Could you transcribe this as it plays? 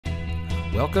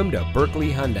Welcome to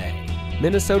Buerkle Hyundai,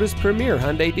 Minnesota's premier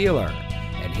Hyundai dealer.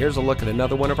 And here's a look at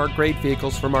another one of our great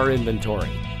vehicles from our inventory,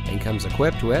 and comes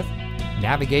equipped with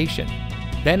navigation,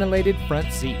 ventilated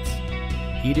front seats,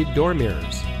 heated door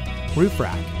mirrors, roof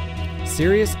rack,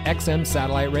 Sirius XM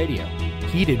satellite radio,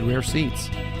 heated rear seats,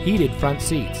 heated front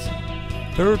seats,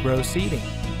 third row seating,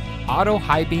 auto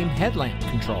high beam headlamp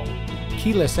control,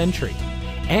 keyless entry,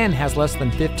 and has less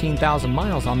than 15,000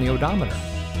 miles on the odometer.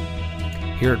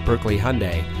 Here at Buerkle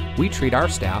Hyundai, we treat our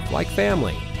staff like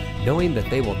family, knowing that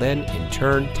they will then in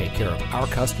turn take care of our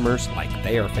customers like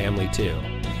they are family too.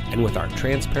 And with our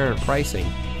transparent pricing,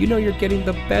 you know you're getting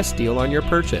the best deal on your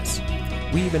purchase.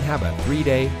 We even have a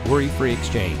 3-day worry-free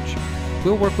exchange.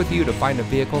 We'll work with you to find a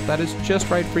vehicle that is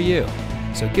just right for you.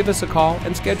 So give us a call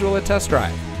and schedule a test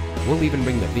drive. We'll even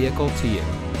bring the vehicle to you.